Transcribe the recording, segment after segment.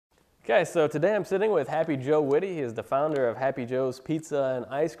Okay, so today I'm sitting with Happy Joe Whitty. He is the founder of Happy Joe's Pizza and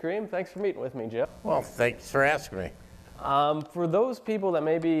Ice Cream. Thanks for meeting with me, Joe. Well, thanks for asking me. For those people that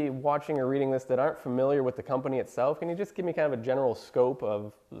may be watching or reading this that aren't familiar with the company itself, can you just give me kind of a general scope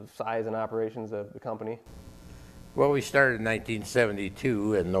of the size and operations of the company? Well, we started in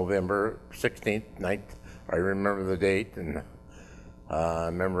 1972 in November 16th, 9th. I remember the date, and I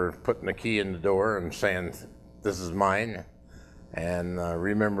remember putting the key in the door and saying, "This is mine." And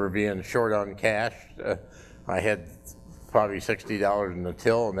remember being short on cash. I had probably $60 in the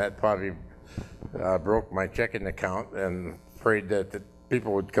till, and that probably broke my checking account, and prayed that the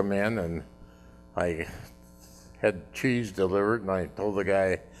people would come in. And I had cheese delivered, and I told the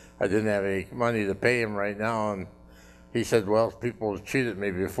guy I didn't have any money to pay him right now, and he said, "Well, people have cheated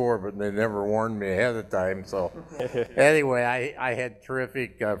me before, but they never warned me ahead of time." So anyway, I had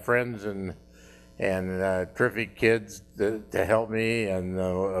terrific friends and terrific kids to help me, and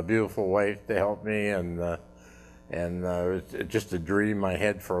a beautiful wife to help me, and it was just a dream I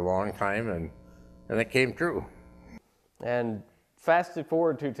had for a long time, and it came true. And fast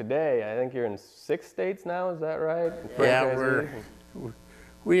forward to today, I think you're in 6 states now, is that right? Yeah,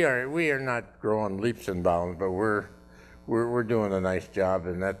 we are not growing leaps and bounds, but we're doing a nice job,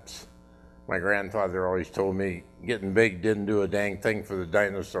 and that's, my grandfather always told me, getting big didn't do a dang thing for the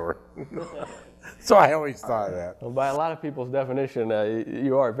dinosaur. So I always thought of that. Well, by a lot of people's definition,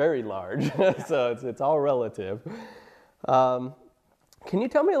 you are very large, so it's all relative. Can you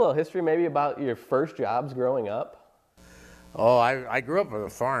tell me a little history maybe about your first jobs growing up? Oh, I grew up on a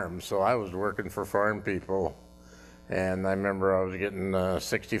farm, so I was working for farm people, and I remember I was getting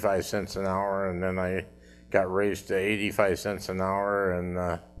 65 cents an hour, and then I got raised to 85 cents an hour, and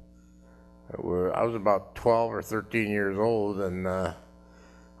I was about 12 or 13 years old, and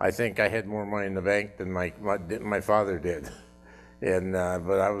I think I had more money in the bank than my father did. And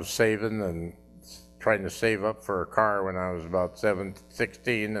but I was saving and trying to save up for a car when I was about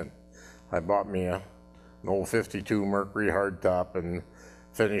 16, and I bought me an old 52 Mercury hardtop and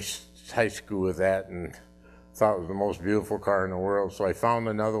finished high school with that, and thought it was the most beautiful car in the world. So I found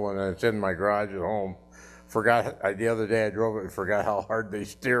another one, and it's in my garage at home. The other day I drove it and forgot how hard they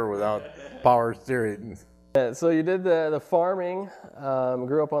steer without power steering. Yeah, so you did the farming,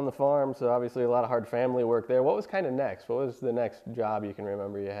 grew up on the farm, so obviously a lot of hard family work there. What was kind of next? What was the next job you can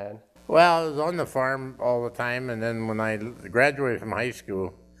remember you had? Well, I was on the farm all the time, and then when I graduated from high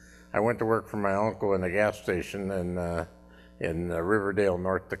school, I went to work for my uncle in a gas station in Riverdale,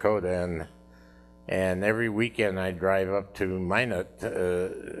 North Dakota, and every weekend I'd drive up to Minot,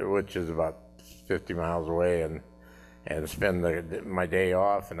 which is about 50 miles away, and spend my day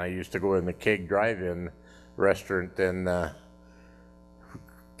off. And I used to go in the Keg Drive-In restaurant, and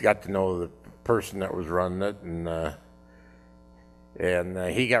got to know the person that was running it, and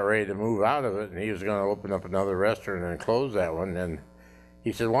he got ready to move out of it, and he was going to open up another restaurant and close that one. And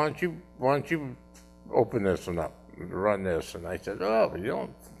he said, why don't you open this one up, run this? And I said, "Oh,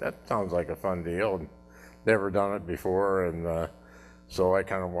 that sounds like a fun deal." And never done it before, and so I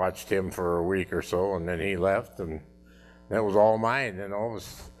kind of watched him for a week or so, and then he left, and that was all mine. And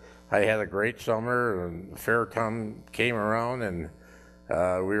I had a great summer, and the fair came around, and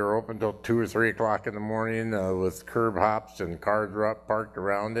we were open till 2 or 3 o'clock in the morning with curb hops, and cars were parked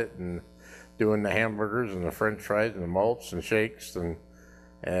around it, and doing the hamburgers and the French fries and the malts and shakes,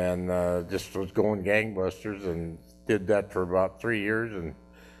 and just was going gangbusters, and did that for about 3 years, and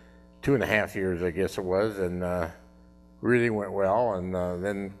 2.5 years, I guess it was, and really went well. And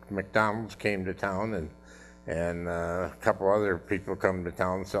then McDonald's came to town, and a couple other people come to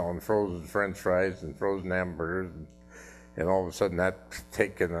town selling frozen French fries and frozen hamburgers, and all of a sudden that's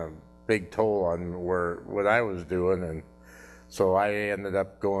taken a big toll on what I was doing. And so I ended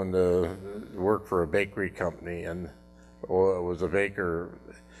up going to work for a bakery company, and it was a baker,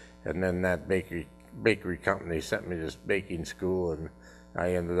 and then that bakery company sent me to baking school, and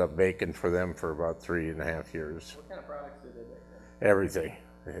I ended up baking for them for about 3.5 years. What kind of products did they bake then? Everything.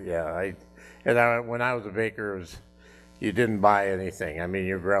 Yeah, when I was a baker, you didn't buy anything. I mean,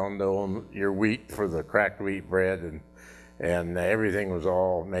 you ground your wheat for the cracked wheat bread, and everything was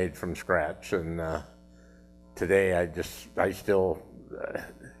all made from scratch. And today,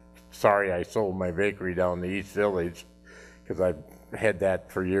 sorry I sold my bakery down the East Village, because I had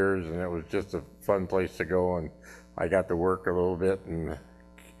that for years, and it was just a fun place to go, and I got to work a little bit, and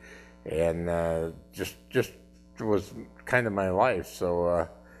just was kind of my life. So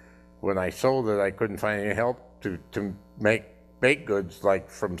when I sold it, I couldn't find any help to make baked goods like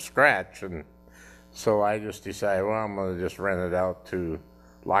from scratch, and so I just decided, well, I'm going to just rent it out to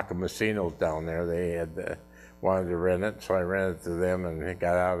Lacomacino's down there. They had wanted to rent it, so I rented it to them and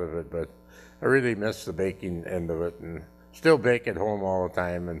got out of it. But I really missed the baking end of it, and still bake at home all the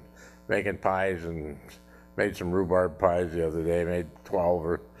time and making pies, and made some rhubarb pies the other day. Made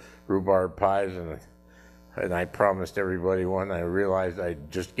 12 rhubarb pies, and I promised everybody one. I realized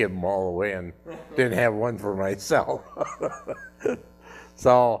I'd just give them all away and didn't have one for myself.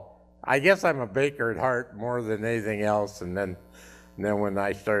 So I guess I'm a baker at heart more than anything else. And then when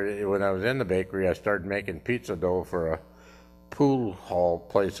I was in the bakery, I started making pizza dough for a pool hall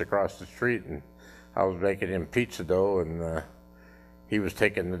place across the street, and I was making him pizza dough, and he was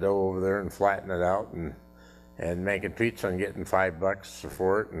taking the dough over there and flattening it out and making pizza and getting $5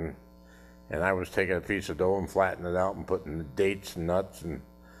 for it, and I was taking a piece of dough and flattening it out and putting the dates and nuts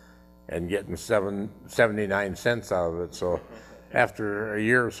and getting 79 cents out of it. So after a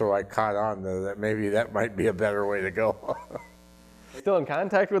year or so, I caught on to that maybe that might be a better way to go. Still in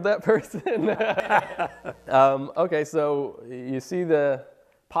contact with that person? Okay, so you see the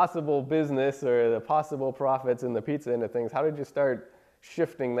possible business or the possible profits in the pizza end of things. How did you start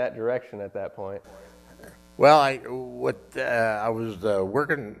shifting that direction at that point? Well, I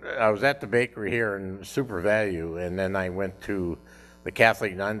was at the bakery here in Super Value, and then I went to the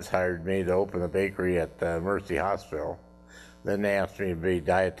Catholic nuns hired me to open a bakery at Mercy Hospital. Then they asked me to be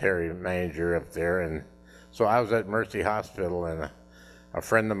dietary manager up there, and so I was at Mercy Hospital, and a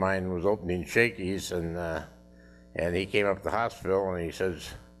friend of mine was opening Shakey's, and he came up to the hospital, and he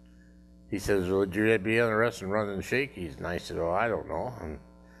says, "Would you be interested in running Shakey's?" And I said, "Oh, I don't know." And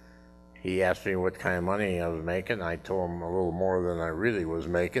he asked me what kind of money I was making. I told him a little more than I really was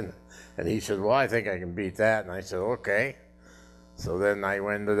making. And he said, "Well, I think I can beat that." And I said, "Okay." So then I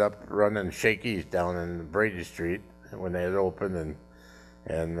ended up running Shakey's down in Brady Street when they had opened,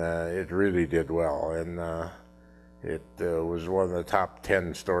 and it really did well. And it was one of the top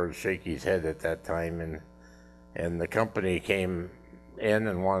 10 stores Shakey's had at that time. And the company came in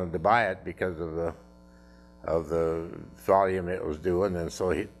and wanted to buy it because of the volume it was doing. And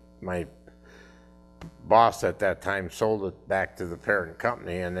so my boss at that time sold it back to the parent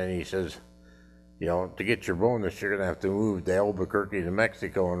company, and then he says, "You know, to get your bonus, you're going to have to move to Albuquerque, New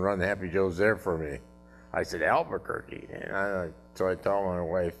Mexico, and run Happy Joe's there for me." I said, "Albuquerque?" And so I told my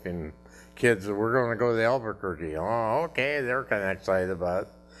wife and kids that we're going to go to Albuquerque. "Oh, okay." They're kind of excited about it.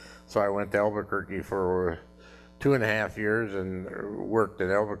 So I went to Albuquerque for 2.5 years and worked in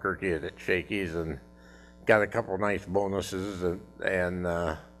Albuquerque at Shakey's and got a couple nice bonuses, and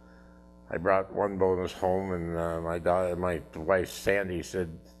I brought one bonus home, and my wife Sandy said,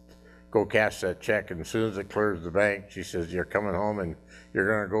 "Go cash that check, and as soon as it clears the bank," she says, "you're coming home and you're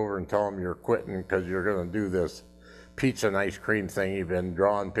going to go over and tell them you're quitting because you're going to do this pizza and ice cream thing. You've been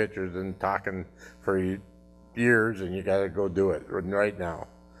drawing pictures and talking for years, and you got to go do it right now."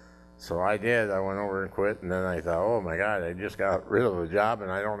 So I did. I went over and quit, and then I thought, "Oh my God, I just got rid of a job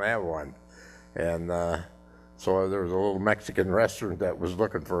and I don't have one." And so there was a little Mexican restaurant that was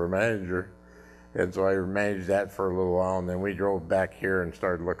looking for a manager, and so I managed that for a little while, and then we drove back here and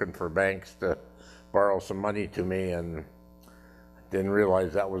started looking for banks to borrow some money to me, and didn't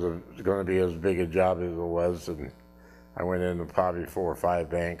realize that was going to be as big a job as it was. And I went into probably 4 or 5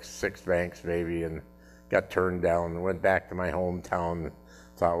 banks, 6 banks maybe, and got turned down and went back to my hometown.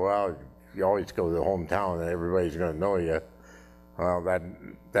 Thought, well, you always go to the hometown and everybody's going to know you. Well,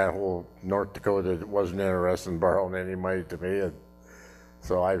 that whole North Dakota wasn't interested in borrowing any money to me. And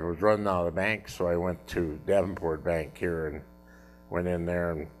so I was running out of the bank, so I went to Davenport Bank here and went in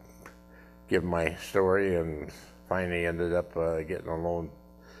there and gave my story, and finally ended up getting a loan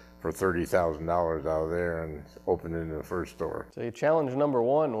for $30,000 out of there and opening the first store. So your challenge number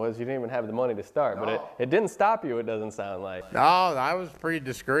one was you didn't even have the money to start, but it didn't stop you, it doesn't sound like. No, I was pretty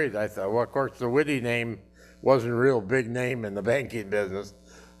discouraged. I thought, well, of course, the Whitty name wasn't a real big name in the banking business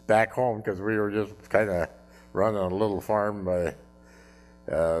back home, because we were just kind of running a little farm by,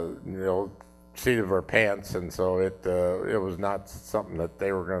 seat of our pants, and so it was not something that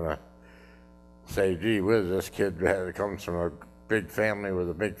they were going to say, "Gee whiz, this kid comes from a big family with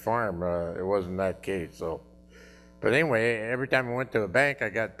a big farm." It wasn't that case. So, but anyway, every time I went to a bank, I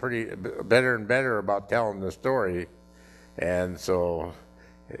got better and better about telling the story, and so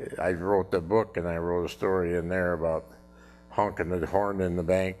I wrote the book, and I wrote a story in there about honking the horn in the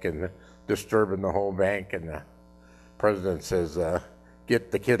bank and disturbing the whole bank, and the president says,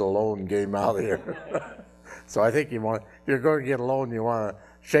 "Get the kid a loan, get him out of here." So I think if you're going to get a loan, you want to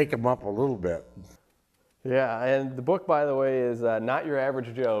shake him up a little bit. Yeah, and the book, by the way, is Not Your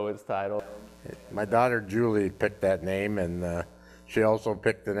Average Joe, it's titled. My daughter Julie picked that name, and she also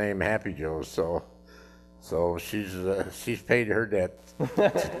picked the name Happy Joe. So So she's paid her debt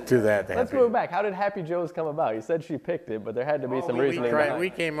to that. Let's move back. How did Happy Joe's come about? You said she picked it, but there had to be some reasoning behind We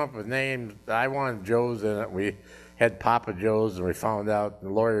it. came up with names. I wanted Joe's in it. We had Papa Joe's, and we found out the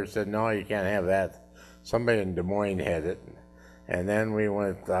lawyer said, no, you can't have that. Somebody in Des Moines had it. And then we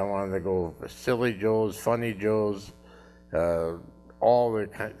went, I wanted to go Silly Joe's, Funny Joe's, all the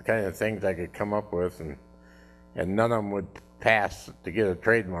kind of things I could come up with, and none of them would pass to get a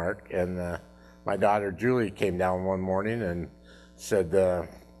trademark. And my daughter Julie came down one morning and said,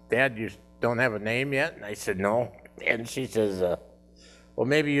 Dad, you don't have a name yet? And I said, no. And she says, well,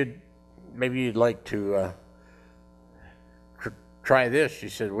 maybe you'd like to try this. She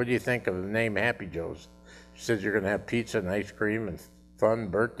said, what do you think of the name Happy Joe's? She said, you're going to have pizza and ice cream and fun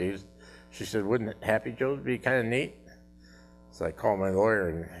birthdays. She said, wouldn't Happy Joe's be kind of neat? So I called my lawyer,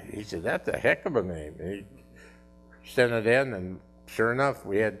 and he said, that's a heck of a name. And he sent it in, and sure enough,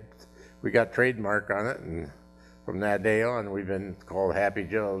 we got trademark on it, and from that day on, we've been called Happy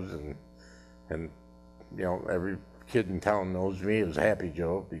Joe's, and you know, every kid in town knows me as Happy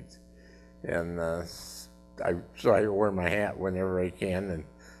Joe, and so I wear my hat whenever I can, and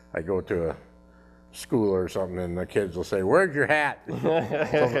I go to a school or something, and the kids will say, where's your hat?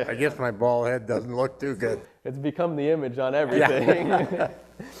 So I guess my bald head doesn't look too good. It's become the image on everything. Yeah.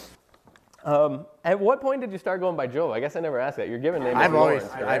 At what point did you start going by Joe? I guess I never asked that. Your given name is Lawrence,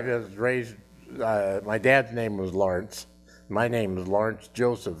 correct? I was raised, my dad's name was Lawrence. My name was Lawrence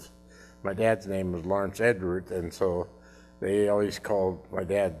Joseph. My dad's name was Lawrence Edward, and so they always called my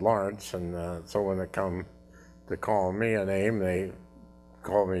dad Lawrence, and so when it come to calling me a name, they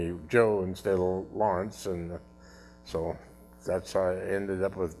call me Joe instead of Lawrence, and so that's how I ended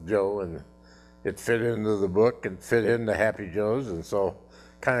up with Joe, and it fit into the book and fit into Happy Joe's, and so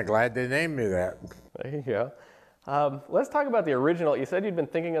kind of glad they named me that. There you go. Let's talk about the original. You said you'd been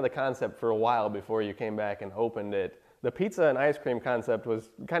thinking of the concept for a while before you came back and opened it. The pizza and ice cream concept was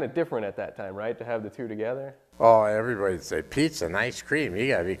kind of different at that time, right, to have the two together? Oh, everybody'd say, pizza and ice cream, you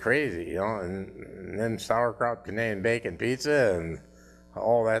gotta be crazy, you know, and then sauerkraut, Canadian bacon pizza, and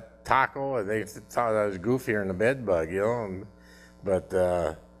all that taco, and they thought I was goofier than a bed bug, you know, but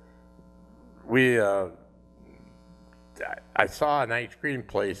I saw an ice cream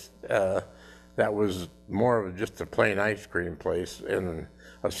place that was more of just a plain ice cream place and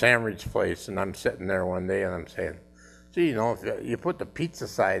a sandwich place, and I'm sitting there one day and I'm saying, gee, you know, if you put the pizza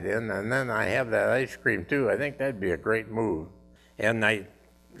side in and then I have that ice cream too, I think that'd be a great move. And I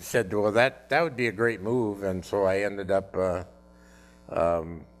said, well, that would be a great move, and so I ended up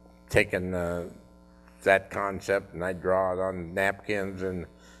taking that concept, and I draw it on napkins and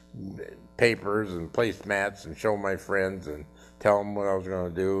papers and placemats and show my friends and tell them what I was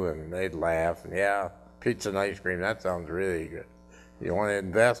going to do, and they'd laugh, and yeah, pizza and ice cream, that sounds really good. You want to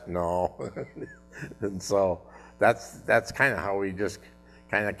invest? No. And so that's kind of how we just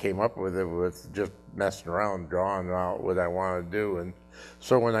kind of came up with it, with just messing around, drawing out what I wanted to do. And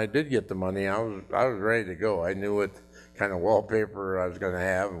so when I did get the money, I was ready to go. I knew what kind of wallpaper I was going to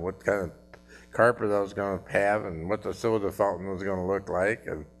have, and what kind of carpet I was going to have, and what the soda fountain was going to look like.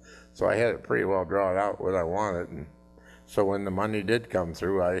 And so I had it pretty well drawn out what I wanted. And so when the money did come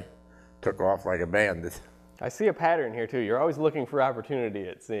through, I took off like a bandit. I see a pattern here too. You're always looking for opportunity,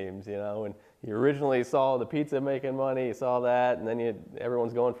 it seems, you know. And you originally saw the pizza making money, you saw that, and then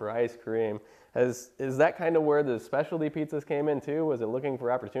everyone's going for ice cream. Is that kind of where the specialty pizzas came in too? Was it looking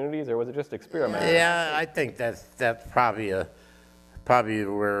for opportunities, or was it just experimenting? Yeah, I think that's probably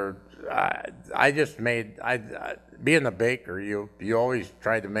where I just made. Being a baker, you always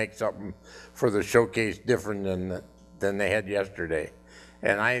try to make something for the showcase different than they had yesterday,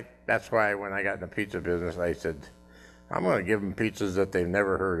 and that's why when I got in the pizza business, I said, I'm going to give them pizzas that they've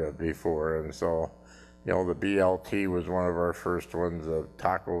never heard of before. And so, you know, the BLT was one of our first ones. The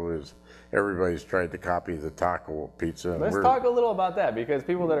taco is, everybody's tried to copy the taco pizza. Let's talk a little about that, because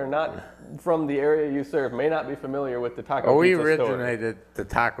people that are not from the area you serve may not be familiar with the taco pizza we story. originated the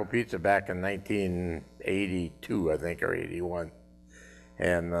taco pizza back in 1982, I think, or 81.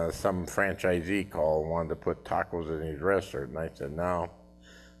 And some franchisee called and wanted to put tacos in his restaurant. And I said, no.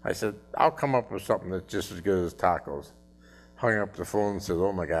 I said, I'll come up with something that's just as good as tacos. Hung up the phone and said,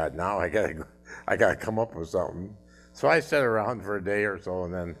 oh my God, now I gotta come up with something. So I sat around for a day or so,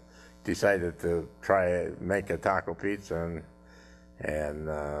 and then decided to make a taco pizza,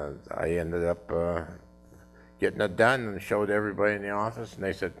 and I ended up getting it done and showed everybody in the office, and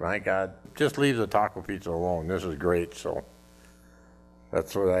they said, my God, just leave the taco pizza alone. This is great. So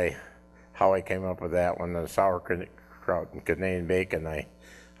that's how I came up with that one. The sauerkraut and Canadian bacon, I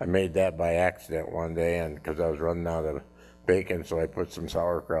made that by accident one day, and because I was running out of bacon, so I put some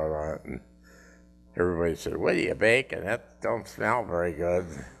sauerkraut on it, and everybody said, "What are you baking? That don't smell very good."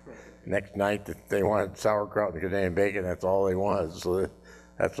 Next night, they wanted sauerkraut and Canadian bacon. That's all they wanted. So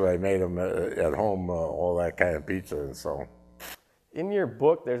that's what I made them at home, all that kind of pizza. And so, In your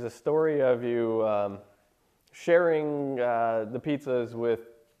book, there's a story of you sharing the pizzas with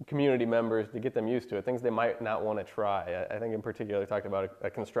community members to get them used to it, things they might not want to try. I think in particular, talked about a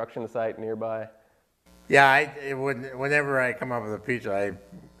construction site nearby. yeah, whenever I come up with a pizza,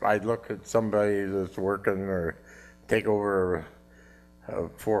 I look at somebody that's working or take over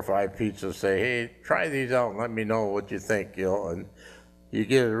 4 or 5 pizzas, say, "Hey, try these out and let me know what you think," and you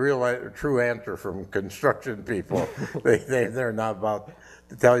get a true answer from construction people. They're not about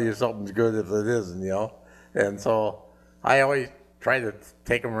to tell you something's good if it isn't. And so I always try to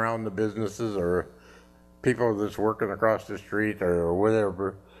take them around the businesses or people that's working across the street or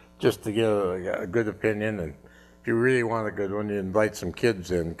whatever, just to get a good opinion. And if you really want a good one, you invite some kids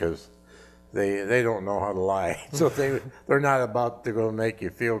in, because they don't know how to lie. So they're not about to go make you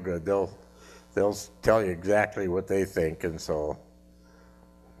feel good. They'll tell you exactly what they think. And so,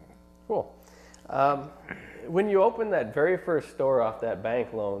 cool. When you opened that very first store off that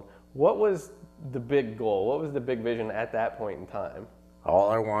bank loan, what was the big goal? What was the big vision at that point in time? all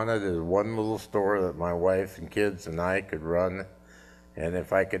I wanted is one little store that my wife and kids and I could run, and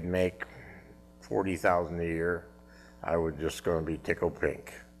if I could make $40,000 a year, I was just going to be tickled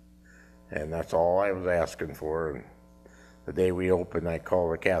pink. And that's all I was asking for. And the day we opened, I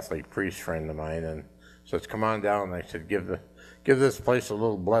called a Catholic priest friend of mine and says, "Come on down." And I said, give this place a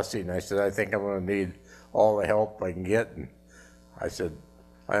little blessing. I said, "I think I'm going to need all the help I can get." And I said,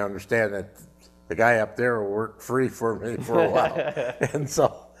 "I understand that the guy up there will work free for me for a while." And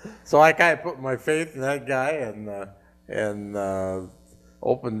so I kind of put my faith in that guy and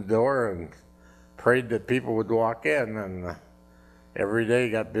opened the door and prayed that people would walk in. And every day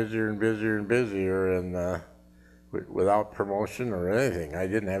got busier and busier and busier, and without promotion or anything. I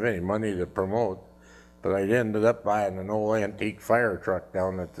didn't have any money to promote, but I ended up buying an old antique fire truck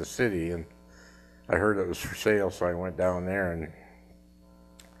down at the city, and I heard it was for sale, so I went down there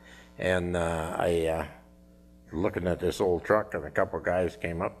and I looking at this old truck, and a couple of guys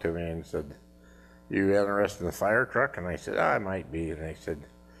came up to me and said, "You interested in the fire truck?" And I said, "I might be." And they said,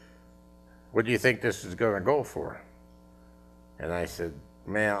 "What do you think this is going to go for?" And I said,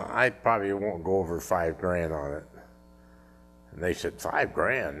 "Man, I probably won't go over $5,000 on it." And they said,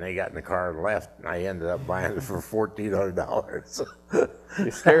 $5,000? They got in the car and left, and I ended up buying it for $1,400.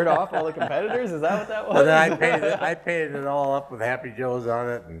 You scared off all the competitors? Is that what that was? And then I painted it all up with Happy Joe's on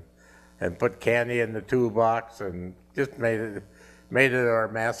it, and put candy in the toolbox, and just made it our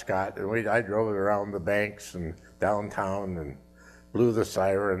mascot. And I drove it around the banks and downtown and blew the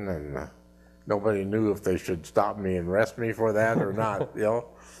siren, and nobody knew if they should stop me and arrest me for that or not.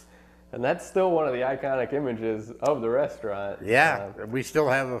 And that's still one of the iconic images of the restaurant. Yeah, we still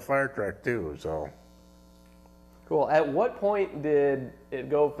have a fire truck too, so. Cool. At what point did it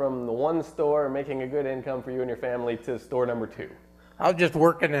go from the one store making a good income for you and your family to store number 2? I was just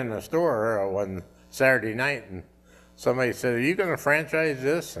working in the store one Saturday night, and somebody said, "Are you going to franchise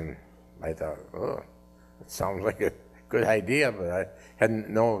this?" And I thought, "Oh, it sounds like a good idea," but I hadn't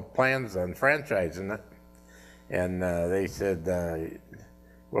no plans on franchising it. And they said,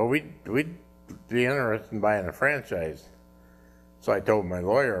 "Well, we'd be interested in buying a franchise." So I told my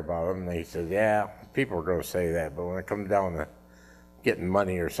lawyer about it, and he said, "Yeah, people are going to say that, but when it comes down to getting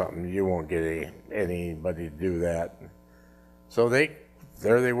money or something, you won't get anybody to do that." So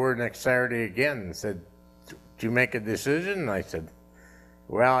there they were next Saturday again and said, "Did you make a decision?" And I said,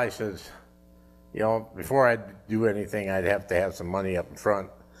 "Well," I says, "before I do anything, I'd have to have some money up in front.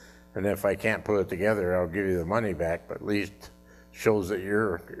 And if I can't put it together, I'll give you the money back, but at least shows that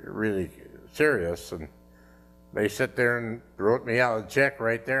you're really serious." And they sit there and wrote me out a check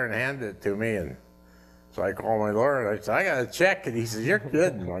right there and handed it to me. And so I called my lawyer and I said, "I got a check." And he says, "You're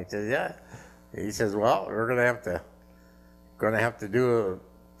kidding." I said, "Yeah." He says, "Well, we're going to have to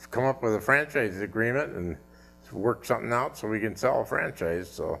come up with a franchise agreement and work something out so we can sell a franchise."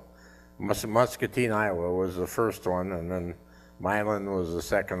 So Muscatine, Iowa was the first one, and then Milan was the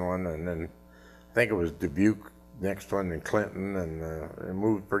second one, and then I think it was Dubuque next one, and Clinton, and it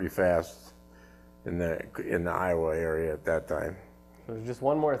moved pretty fast in the Iowa area at that time. It was just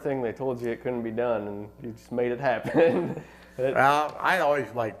one more thing they told you it couldn't be done, and you just made it happen. Well, I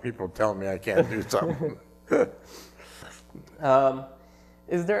always like people telling me I can't do something.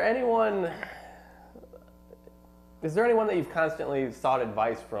 Is there anyone that you've constantly sought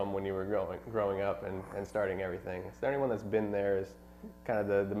advice from when you were growing up and starting everything? Is there anyone that's been there as kind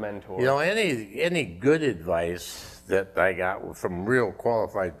of the mentor? Any good advice that I got from real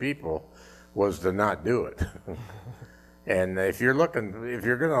qualified people was to not do it. And if you're going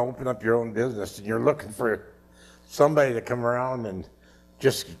to open up your own business and you're looking for somebody to come around and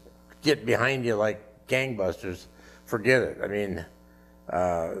just get behind you like gangbusters, forget it. I mean,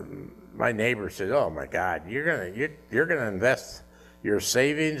 my neighbor said, "Oh my God, you're gonna invest your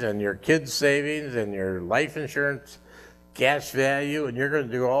savings and your kids' savings and your life insurance, cash value, and you're gonna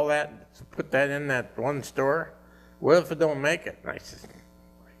do all that, put that in that one store? What if it don't make it?" And I said,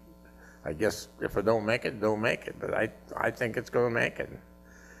 "I guess if it don't make it, don't make it. But I think it's gonna make it."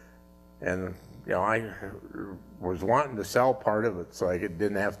 And you know, I was wanting to sell part of it so I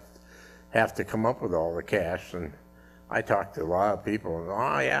didn't have to come up with all the cash. And I talked to a lot of people, and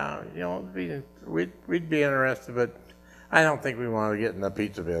oh yeah, you know, we'd be interested, but I don't think we want to get in the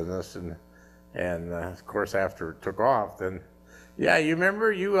pizza business. And of course, after it took off, then yeah, you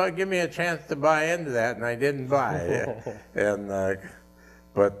remember you give me a chance to buy into that, and I didn't buy. And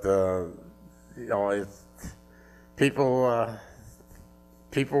but you know, people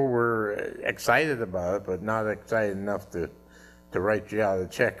were excited about it, but not excited enough to write you out a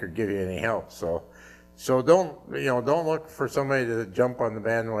check or give you any help. So don't look for somebody to jump on the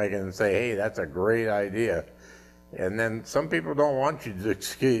bandwagon and say, "Hey, that's a great idea." And then some people don't want you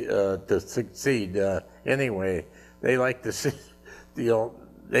to succeed anyway. They like to see, you know,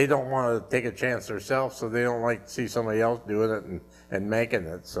 they don't want to take a chance themselves, so they don't like to see somebody else doing it and making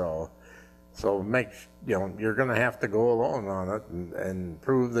it. So you're going to have to go alone on it and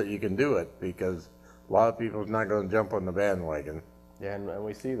prove that you can do it, because a lot of people's not going to jump on the bandwagon. Yeah, and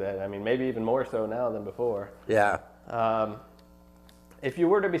we see that. I mean, maybe even more so now than before. Yeah. If you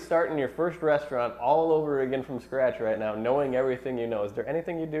were to be starting your first restaurant all over again from scratch right now, knowing everything you know, is there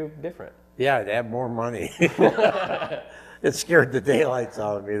anything you do different? Yeah, I'd have more money. It scared the daylights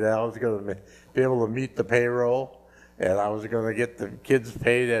out of me that I was going to be able to meet the payroll, and I was going to get the kids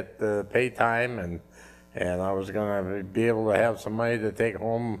paid at the pay time, and I was going to be able to have some money to take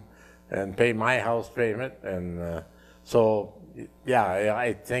home and pay my house payment. And so, yeah,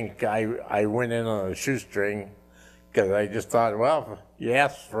 I think I went in on a shoestring, because I just thought, well, if you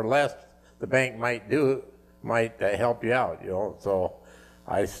ask for less, the bank might help you out, you know. So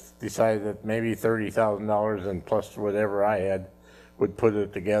I decided that maybe $30,000 and plus whatever I had would put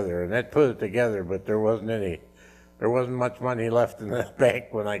it together, and that put it together. But there wasn't much money left in the bank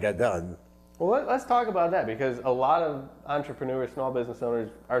when I got done. Well, let's talk about that, because a lot of entrepreneurs, small business owners,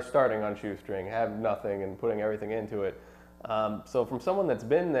 are starting on shoestring, have nothing, and putting everything into it. So from someone that's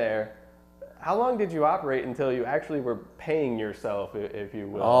been there, how long did you operate until you actually were paying yourself, if you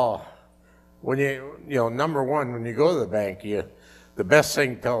will? Oh, when number one, when you go to the bank, the best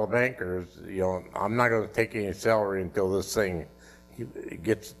thing to tell a banker is, I'm not going to take any salary until this thing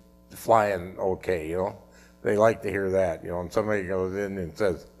gets flying okay, They like to hear that, and somebody goes in and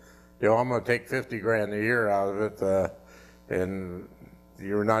says, I'm going to take 50 grand a year out of it, and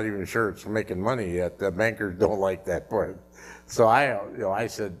you're not even sure it's making money yet. The bankers don't like that part. So I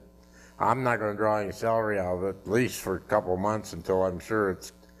said, I'm not going to draw any salary out of it, at least for a couple of months, until I'm sure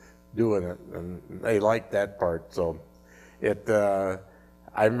it's doing it. And they like that part. So I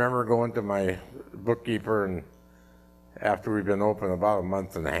remember going to my bookkeeper, and after we'd been open about a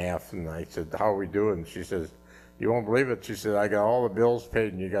month and a half, and I said, how are we doing? She says, you won't believe it. She said, I got all the bills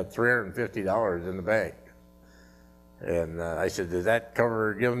paid, and you got $350 in the bank. And I said, does that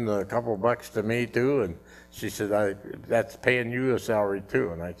cover giving a couple bucks to me too? And she said, that's paying you a salary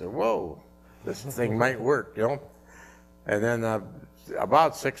too. And I said, whoa, this thing might work, And then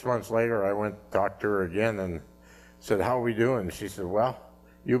about 6 months later, I went to talk to her again and said, how are we doing? She said, well,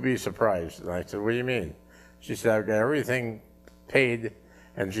 you'll be surprised. And I said, what do you mean? She said, I've got everything paid.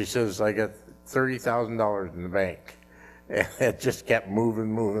 And she says, I got $30,000 in the bank. And it just kept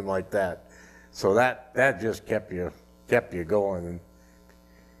moving like that. So that just kept you going. And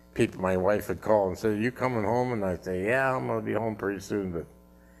my wife would call and say, are you coming home? And I'd say, yeah, I'm going to be home pretty soon. But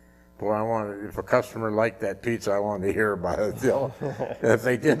boy, if a customer liked that pizza, I wanted to hear about it. And if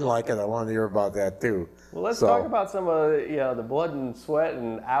they didn't like it, I wanted to hear about that too. Well, let's talk about some of the blood and sweat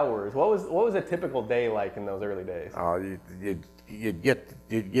and hours. What was a typical day like in those early days? You'd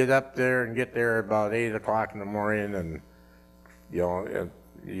get up there and get there about 8 o'clock in the morning, and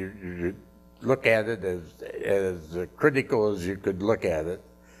you look at it as critical as you could look at it,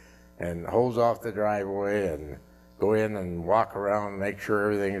 and hose off the driveway and go in and walk around and make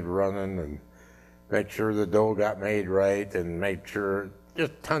sure everything's running, and make sure the dough got made right, and make sure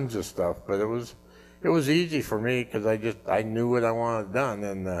just tons of stuff. But it was easy for me because I knew what I wanted done,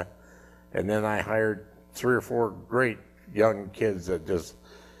 and then I hired 3 or 4 great young kids that just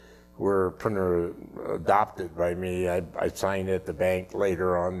were adopted by me. I signed at the bank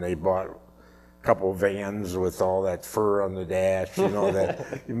later on. They bought couple vans with all that fur on the dash, you know,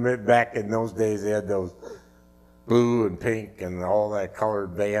 that back in those days they had those blue and pink and all that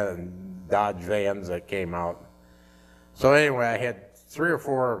colored Dodge vans that came out. So anyway, I had 3 or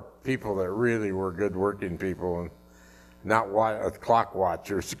 4 people that really were good working people and not clock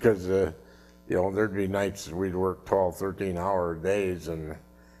watchers, because you know, there'd be nights we'd work 12, 13-hour days, and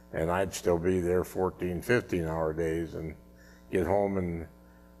I'd still be there 14, 15-hour days, and get home and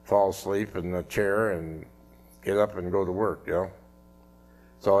fall asleep in the chair and get up and go to work, you know.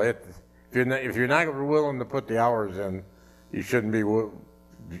 So if you're not willing to put the hours in, you shouldn't be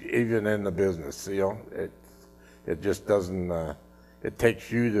even in the business, you know. It just doesn't, it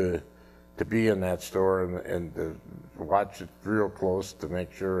takes you to be in that store and to watch it real close to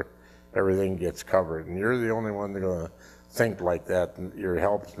make sure everything gets covered. And you're the only one that's going to think like that, and your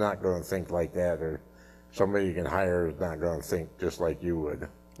help's not going to think like that, or somebody you can hire is not going to think just like you would.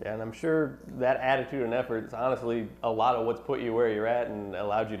 Yeah, and I'm sure that attitude and effort is honestly a lot of what's put you where you're at and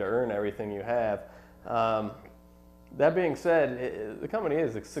allowed you to earn everything you have. That being said, the company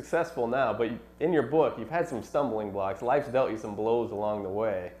is successful now, but in your book, you've had some stumbling blocks. Life's dealt you some blows along the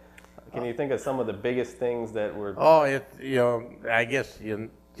way. Can you think of some of the biggest things that were? Oh, you know, I guess you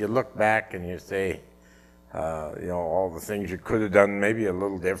look back and you say, you know, all the things you could have done maybe a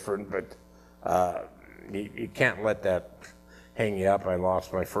little different, but you can't let that hang you up. I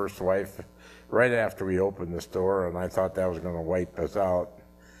lost my first wife right after we opened the store, and I thought that was going to wipe us out.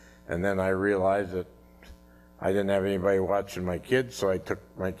 And then I realized that I didn't have anybody watching my kids, so I took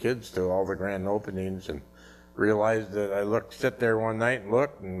my kids to all the grand openings and realized that sit there one night and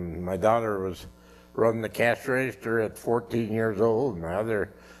looked, and my daughter was running the cash register at 14 years old, and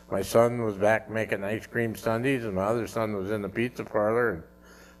my son was back making ice cream sundaes, and my other son was in the pizza parlor, and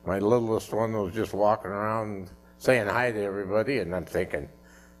my littlest one was just walking around saying hi to everybody, and I'm thinking,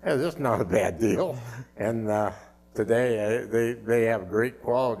 hey, this is not a bad deal. And today they have great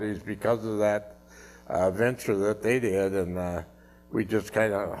qualities because of that venture that they did, and we just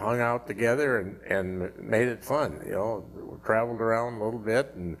kind of hung out together and made it fun. You know, we traveled around a little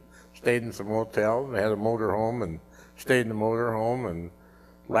bit and stayed in some hotels and had a motor home and stayed in the motor home and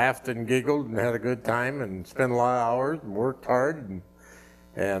laughed and giggled and had a good time and spent a lot of hours and worked hard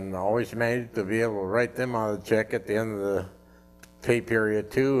and always managed to be able to write them out a check at the end of the pay period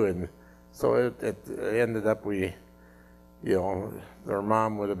too. And so it ended up you know, their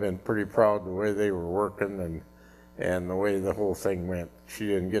mom would have been pretty proud of the way they were working and the way the whole thing went. She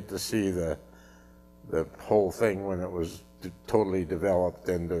didn't get to see the whole thing when it was totally developed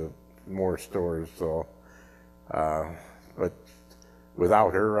into more stores. So, but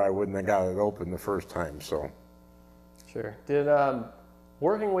without her, I wouldn't have got it open the first time. So, sure. Did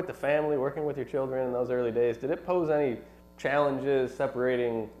working with the family, working with your children in those early days, did it pose any challenges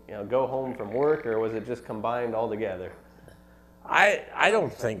separating, you know, go home from work, or was it just combined all together? I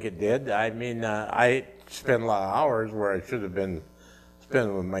don't think it did. I mean, I spent a lot of hours where I should have been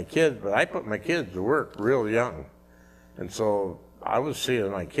spending with my kids, but I put my kids to work real young. And so I was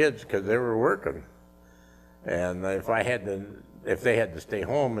seeing my kids because they were working. And if they had to stay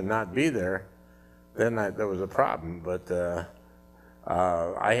home and not be there, then there was a problem. But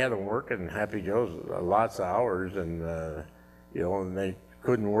I had them working Happy Joe's lots of hours, and you know, and they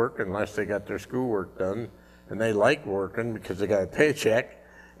couldn't work unless they got their schoolwork done. And they liked working because they got a paycheck,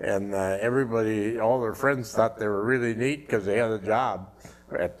 and everybody, all their friends thought they were really neat because they had a job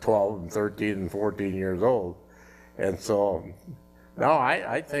at 12 and 13 and 14 years old. And so, no,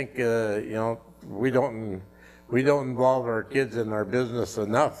 I think, you know, we don't involve our kids in our business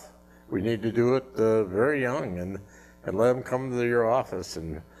enough. We need to do it very young and let them come to your office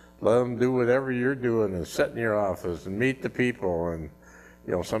and let them do whatever you're doing and sit in your office and meet the people. And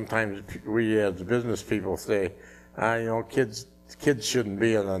you know, sometimes we as business people say, you know, kids shouldn't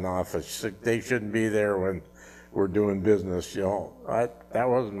be in an office. They shouldn't be there when we're doing business. You know, that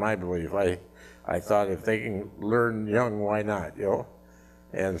wasn't my belief. I thought if they can learn young, why not? You know,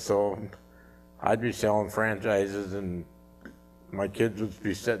 and so I'd be selling franchises, and my kids would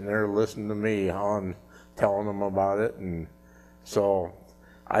be sitting there listening to me how I'm telling them about it. And so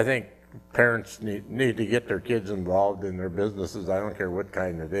I think parents need to get their kids involved in their businesses. I don't care what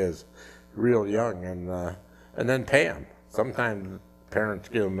kind it is, real young, and then pay them. Sometimes parents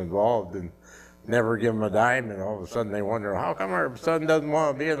get them involved and never give them a dime, and all of a sudden they wonder, how come our son doesn't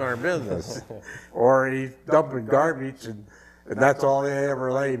want to be in our business? Or he's dumping garbage, and that's all they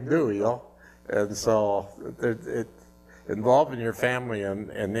ever let him do, you know? And so involving your family in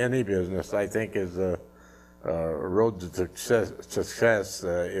any business, I think, is a road to success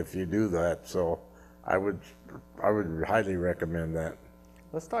if you do that. So I would highly recommend that.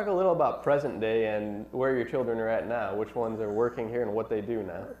 Let's talk a little about present day and where your children are at now. Which ones are working here and what they do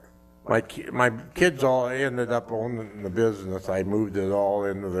now? My kids all ended up owning the business. I moved it all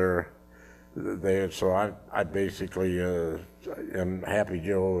into so I basically am Happy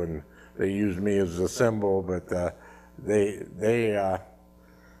Joe, and they use me as a symbol, but they're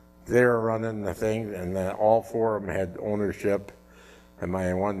running the thing, and all four of them had ownership. And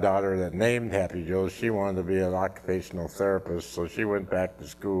my one daughter that named Happy Joe, she wanted to be an occupational therapist, so she went back to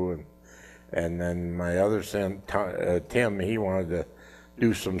school. And then my other son, Tim, he wanted to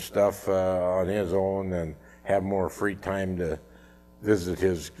do some stuff on his own and have more free time to visit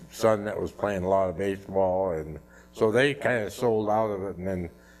his son that was playing a lot of baseball. And so they kind of sold out of it. And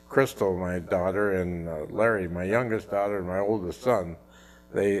then Crystal, my daughter, and Larry, my youngest daughter, and my oldest son,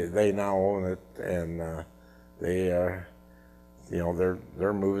 they now own it, and they are.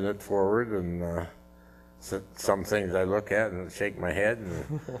 They're moving it forward, and some things I look at and shake my head,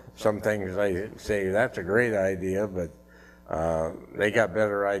 and some things I say that's a great idea, but they got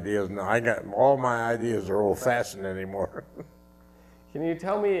better ideas. Now all my ideas are old-fashioned anymore. Can you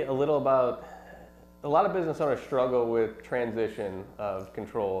tell me a little about, a lot of business owners struggle with transition of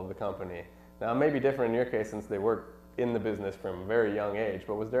control of the company. Now it may be different in your case since they work in the business from a very young age,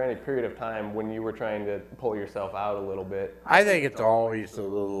 but was there any period of time when you were trying to pull yourself out a little bit? I think it's always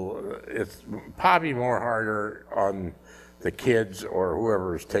it's probably more harder on the kids or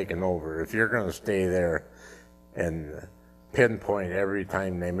whoever's taking over. If you're going to stay there and pinpoint every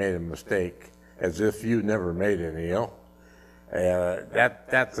time they made a mistake as if you never made any,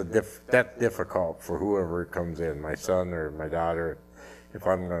 that's difficult for whoever comes in, my son or my daughter. If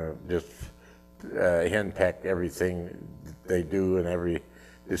I'm going to just henpeck everything they do and every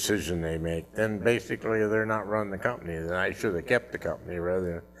decision they make, then basically they're not running the company. Then I should have kept the company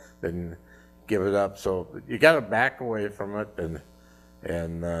rather than give it up. So you got to back away from it,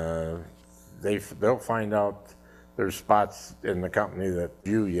 and they'll find out there's spots in the company that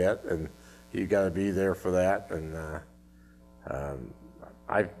you yet, and you got to be there for that. And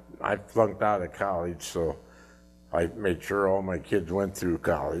I flunked out of college, so I made sure all my kids went through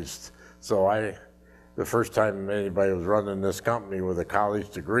college. So the first time anybody was running this company with a college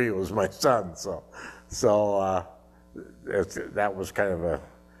degree was my son. So that was kind of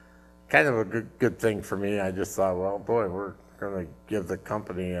a good thing for me. I just thought, well, boy, we're going to give the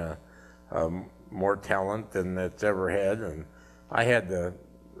company more talent than it's ever had. And I had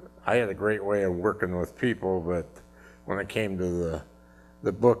a great way of working with people, but when it came to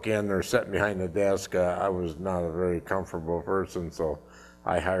the bookend or sitting behind the desk, I was not a very comfortable person. So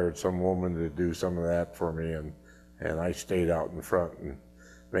I hired some woman to do some of that for me, and I stayed out in front and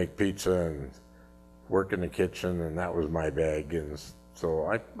make pizza and work in the kitchen, and that was my bag. And so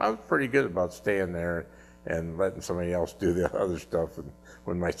I was pretty good about staying there and letting somebody else do the other stuff. And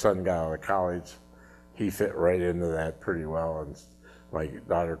when my son got out of college, he fit right into that pretty well. And my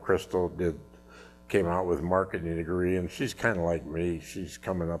daughter Crystal came out with a marketing degree, and she's kind of like me. She's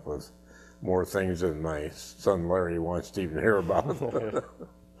coming up with more things than my son Larry wants to even hear about.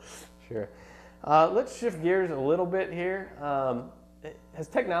 Sure. Let's shift gears a little bit here. Has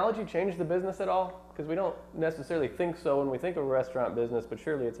technology changed the business at all? Because we don't necessarily think so when we think of a restaurant business, but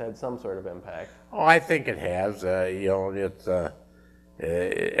surely it's had some sort of impact. Oh, I think it has. It's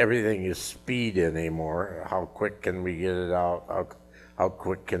everything is speed anymore. How quick can we get it out? How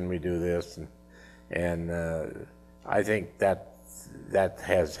quick can we do this? And I think that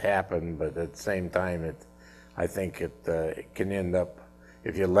has happened, but at the same time, I think it can end up,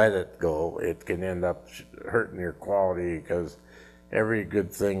 if you let it go, it can end up hurting your quality, because every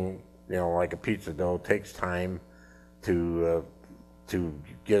good thing, like a pizza dough, takes time to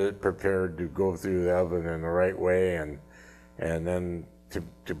get it prepared to go through the oven in the right way, and then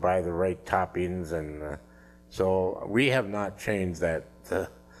to buy the right toppings, and so we have not changed that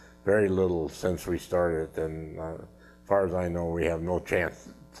very little since we started, and as far as I know, we have no chance,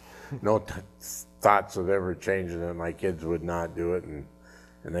 no thoughts of ever changing it. My kids would not do it, and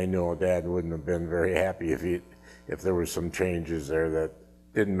they know Dad wouldn't have been very happy if there was some changes there that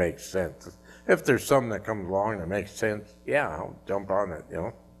didn't make sense. If there's some that comes along that makes sense, yeah, I'll jump on it,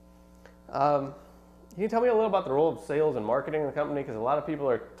 Can you tell me a little about the role of sales and marketing in the company? Because a lot of people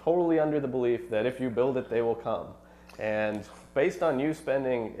are totally under the belief that if you build it, they will come. And based on you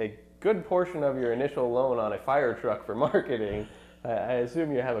spending a good portion of your initial loan on a fire truck for marketing, I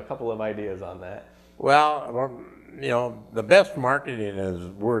assume you have a couple of ideas on that. Well, the best marketing is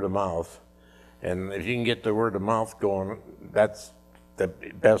word of mouth. And if you can get the word of mouth going, that's the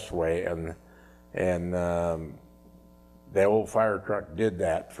best way. And the old fire truck did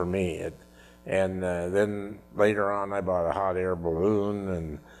that for me. And then later on, I bought a hot air balloon,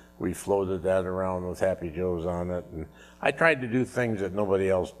 and we floated that around with Happy Joe's on it. And I tried to do things that nobody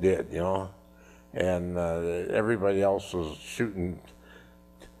else did, you know. And everybody else was shooting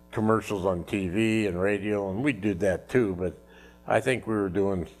commercials on TV and radio, and we did that too. But I think we were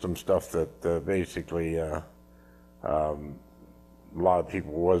doing some stuff that basically a lot of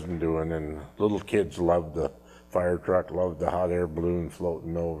people wasn't doing. And little kids loved the fire truck, loved the hot air balloon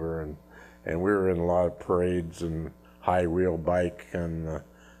floating over, and we were in a lot of parades and high wheel bike. And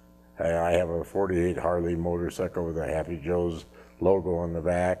I have a 48 Harley motorcycle with a Happy Joe's logo on the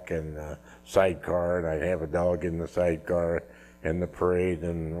back, and sidecar, and I'd have a dog in the sidecar in the parade,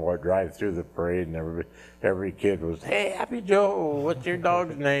 and drive through the parade, and every kid was, "Hey, Happy Joe, what's your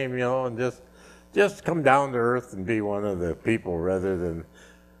dog's name?" You know, and just come down to earth and be one of the people rather than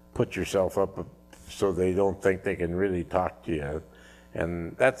put yourself up so they don't think they can really talk to you.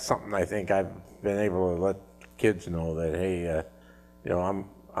 And that's something I think I've been able to let kids know, that hey, you know,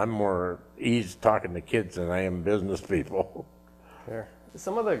 I'm more ease talking to kids than I am business people. Sure.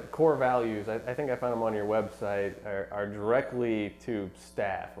 Some of the core values, I think I found them on your website, are directly to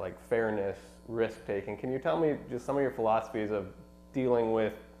staff, like fairness, risk-taking. Can you tell me just some of your philosophies of dealing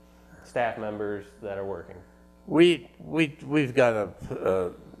with staff members that are working? We've got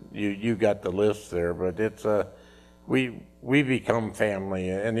you got the list there, but it's we become family.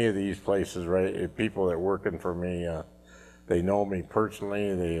 Any of these places, right? People that are working for me, they know me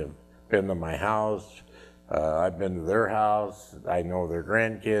personally. They have been to my house. I've been to their house. I know their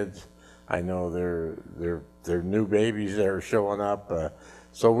grandkids. I know their new babies that are showing up.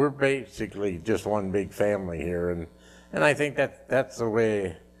 So we're basically just one big family here, and I think that's the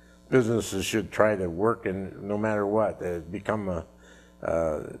way businesses should try to work, and no matter what, become a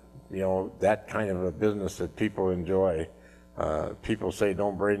you know, that kind of a business that people enjoy. People say,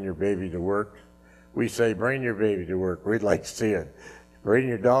 "Don't bring your baby to work." We say, "Bring your baby to work. We'd like to see it. Bring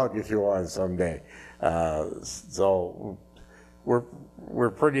your dog if you want someday." So we're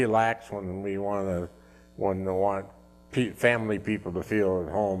pretty lax when we want family people to feel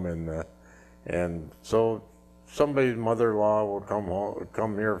at home, and so somebody's mother-in-law will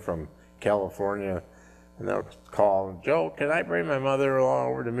come here from California, and they'll call, "Joe, can I bring my mother-in-law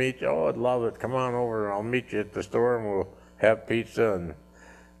over to meet you?" "Oh, I'd love it. Come on over, and I'll meet you at the store, and we'll have pizza." And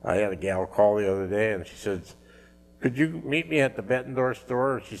I had a gal call the other day, and she says, "Could you meet me at the Bettendorf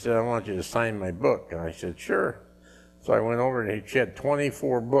store?" She said, "I want you to sign my book." And I said, "Sure." So I went over, and she had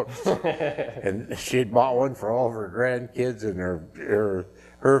 24 books, and she had bought one for all of her grandkids and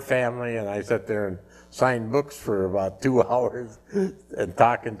her family. And I sat there and signed books for about 2 hours and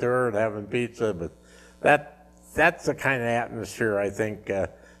talking to her and having pizza. But that's the kind of atmosphere I think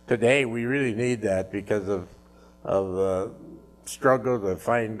today we really need, that because of the struggle to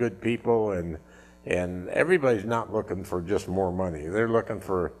find good people, and everybody's not looking for just more money. They're looking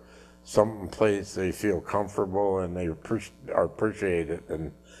for some place they feel comfortable and they appreciate it,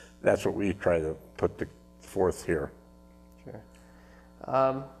 and that's what we try to put forth here.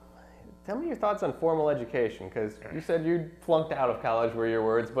 Sure. Tell me your thoughts on formal education, because you said you flunked out of college, were your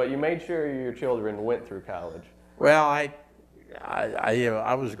words, but you made sure your children went through college. Well, I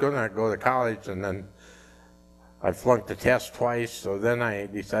was going to go to college, and then I flunked the test twice. So then I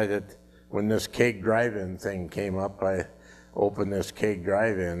decided, when this keg drive-in thing came up, I opened this keg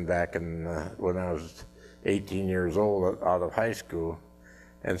drive-in back in when I was 18 years old, out of high school,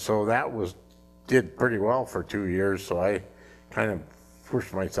 and so that did pretty well for 2 years. So I kind of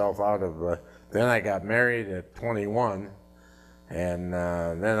pushed myself out of. Then I got married at 21, and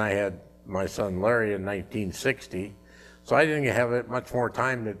then I had my son Larry in 1960. So I didn't have much more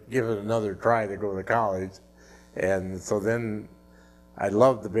time to give it another try to go to college, and so then I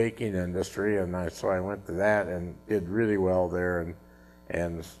loved the baking industry, and so I went to that and did really well there,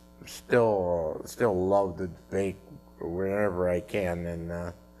 and still love to bake whenever I can,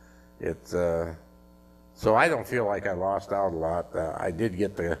 and it's so I don't feel like I lost out a lot. I did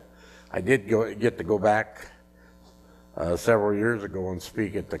get to go back several years ago and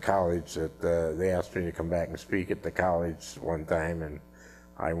speak at the college. That they asked me to come back and speak at the college one time, and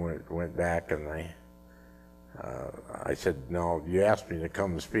I went back, and I said, "No, you asked me to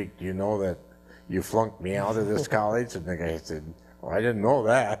come and speak. Do you know that you flunked me out of this college?" And the guy said, "Well, I didn't know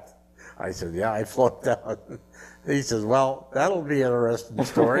that." I said, "Yeah, I flunked out." He says, "Well, that'll be an interesting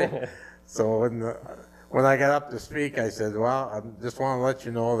story." So when I got up to speak, I said, "Well, I just want to let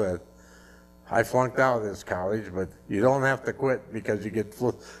you know that I flunked out of this college, but you don't have to quit because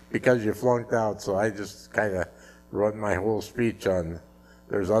you flunked out." So I just kind of wrote my whole speech on,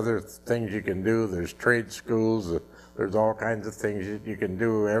 there's other things you can do. There's trade schools, there's all kinds of things that you can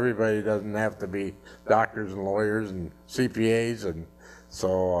do. Everybody doesn't have to be doctors and lawyers and CPAs, and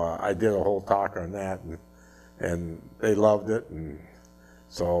so I did a whole talk on that, and they loved it, and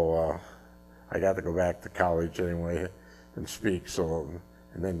so I got to go back to college anyway and speak. So,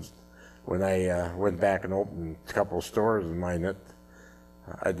 and then when I went back and opened a couple of stores in Minot,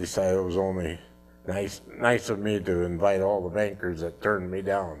 I decided it was only nice of me to invite all the bankers that turned me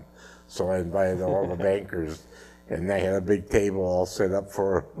down. So I invited all the bankers, and they had a big table all set up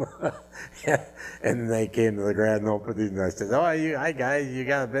for them. And then they came to the grand opening, and I said, "Oh, hi guys, you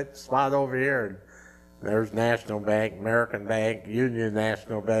got a bit spot over here." And there's National Bank, American Bank, Union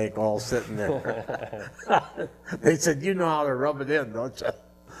National Bank, all sitting there. They said, "You know how to rub it in, don't you?"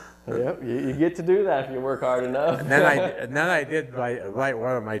 Yep, you get to do that if you work hard enough. And then I did invite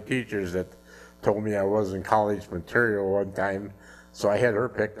one of my teachers that told me I wasn't college material one time, so I had her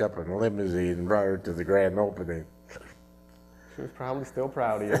picked up in a limousine and brought her to the grand opening. She was probably still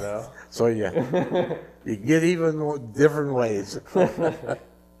proud of you, though. So yeah, you get even different ways.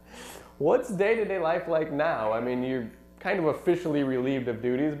 What's day-to-day life like now? I mean, you're kind of officially relieved of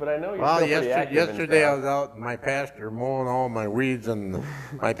duties, but I know you're still pretty active. Yesterday I was out in my pasture mowing all my weeds and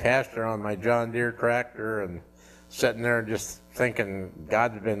my pasture on my John Deere tractor, and sitting there just thinking,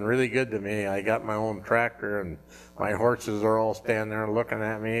 God's been really good to me. I got my own tractor, and my horses are all standing there looking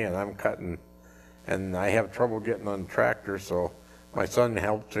at me, and I'm cutting, and I have trouble getting on the tractor, so my son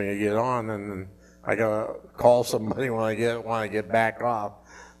helps me get on, and then I gotta call somebody when I want to get back off.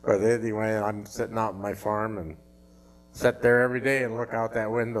 But anyway, I'm sitting out in my farm and sit there every day and look out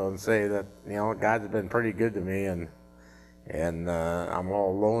that window and say that, you know, God's been pretty good to me, and I'm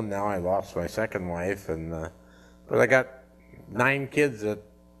all alone now. I lost my second wife, but I got 9 kids that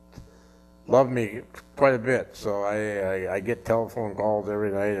love me quite a bit. So I get telephone calls every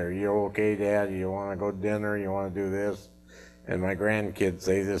night. "Are you okay, Dad? You want to go to dinner? You want to do this?" And my grandkids,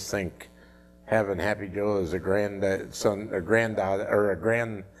 they just think having Happy Joe as a granddaughter or a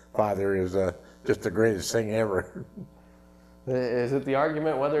grandfather is just the greatest thing ever. Is it the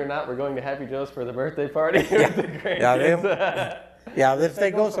argument whether or not we're going to Happy Joe's for the birthday party with the grandkids? Yeah, if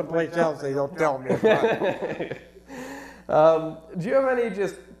they go someplace else, they don't tell me about it. Do you have any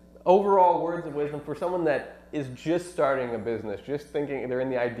just overall words of wisdom for someone that is just starting a business, just thinking they're in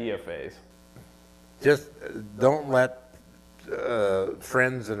the idea phase? Just don't let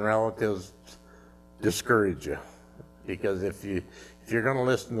friends and relatives discourage you, because if you're going to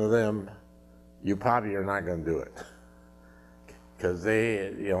listen to them, you probably are not going to do it, because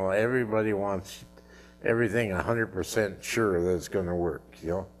everybody wants everything 100% sure that it's going to work,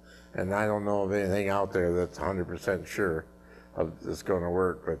 and I don't know of anything out there that's 100% sure of it's going to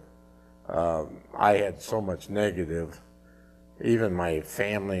work. But I had so much negative, even my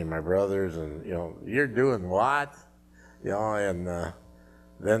family and my brothers, and you're doing what, and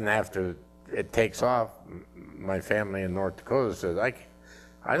then after it takes off, my family in North Dakota says,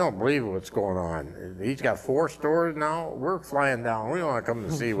 I don't believe what's going on. He's got 4 stores now. We're flying down. We want to come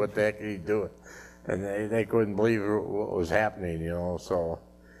to see what the heck he's doing. And they couldn't believe what was happening, So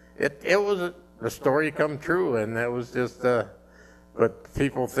it was a story come true, and it was just, but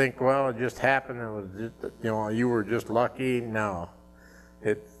people think, well, it just happened. It was just, you were just lucky. No.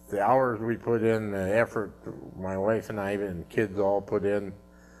 The hours we put in, the effort my wife and I and kids all put in,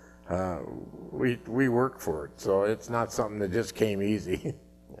 we work for it. So it's not something that just came easy.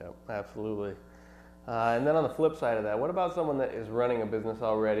 Yep, absolutely. And then on the flip side of that, what about someone that is running a business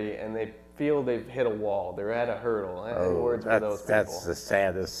already and they feel they've hit a wall, they're at a hurdle? Any words for those people? That's the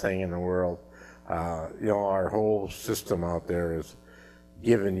saddest thing in the world. Our whole system out there is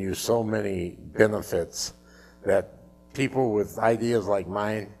giving you so many benefits that people with ideas like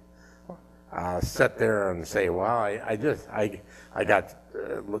mine sit there and say, well, I got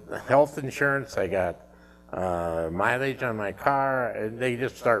health insurance, I got mileage on my car, and they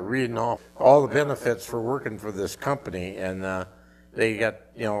just start reading off all the benefits for working for this company, and they got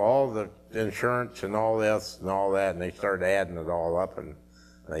all the insurance and all this and all that, and they start adding it all up, and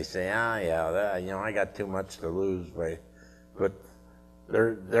they say, I got too much to lose, but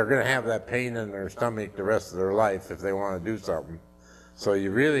they're going to have that pain in their stomach the rest of their life if they want to do something. So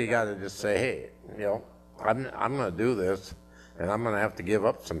you really got to just say, hey, I'm going to do this, and I'm going to have to give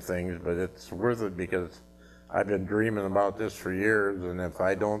up some things, but it's worth it because I've been dreaming about this for years, and if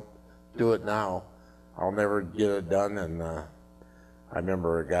I don't do it now, I'll never get it done. And I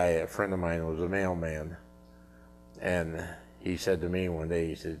remember a friend of mine was a mailman, and he said to me one day,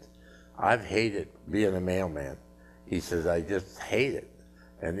 he said, I've hated being a mailman. He says, I just hate it.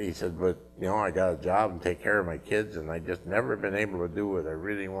 And he said, but, I got a job and take care of my kids, and I just never been able to do what I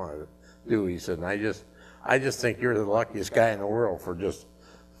really wanted to do. He said, and I just think you're the luckiest guy in the world for just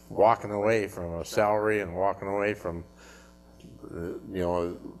walking away from a salary and walking away from, you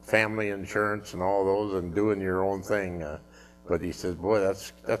know, family insurance and all those and doing your own thing. But he says, boy,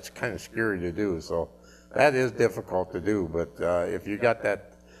 that's kind of scary to do. So that is difficult to do. But if you got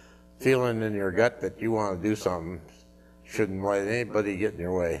that feeling in your gut that you want to do something, shouldn't let anybody get in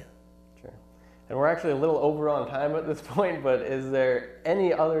your way. Sure. And we're actually a little over on time at this point, but is there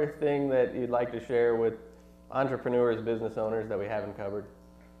any other thing that you'd like to share with entrepreneurs, business owners that we haven't covered?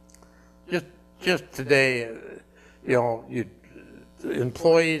 Just today, you know,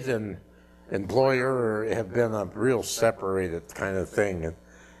 employees and employer have been a real separated kind of thing,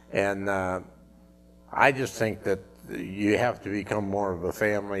 and I just think that you have to become more of a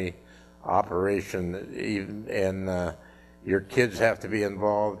family operation, even, and your kids have to be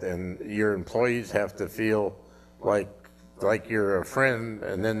involved, and your employees have to feel like you're a friend,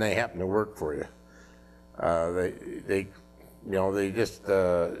 and then they happen to work for you. They you know, they just.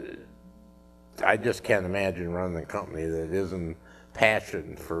 I just can't imagine running a company that isn't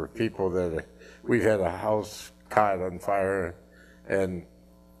passion for people that we've had a house caught on fire, and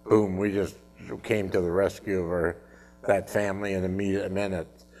boom, we just came to the rescue of that family in a minute.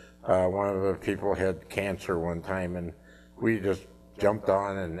 One of the people had cancer one time, and we just jumped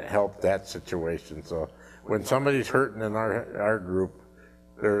on and helped that situation. So when somebody's hurting in our group,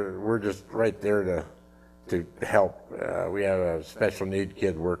 we're just right there to help. We have a special need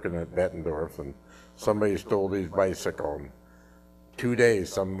kid working at Bettendorf, and somebody stole his bicycle. In 2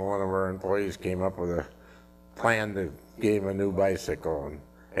 days, one of our employees came up with a plan to give him a new bicycle. And,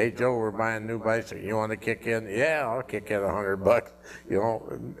 hey Joe, we're buying a new bicycle. You want to kick in? Yeah, I'll kick in $100. You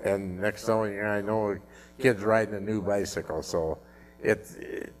know, and next thing I know, kid's riding a new bicycle. So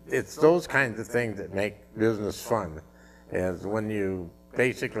it's those kinds of things that make business fun. And when you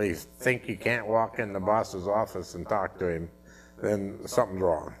basically think you can't walk in the boss's office and talk to him, then something's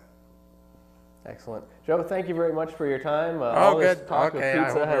wrong. Excellent. Joe, thank you very much for your time. Oh, good. This talk Okay, of I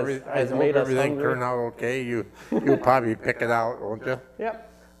pizza hope, has made us everything hungry. turned out okay. You'll probably pick it out, won't you? Yep,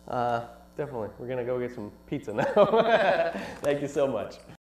 definitely. We're going to go get some pizza now. Thank you so much.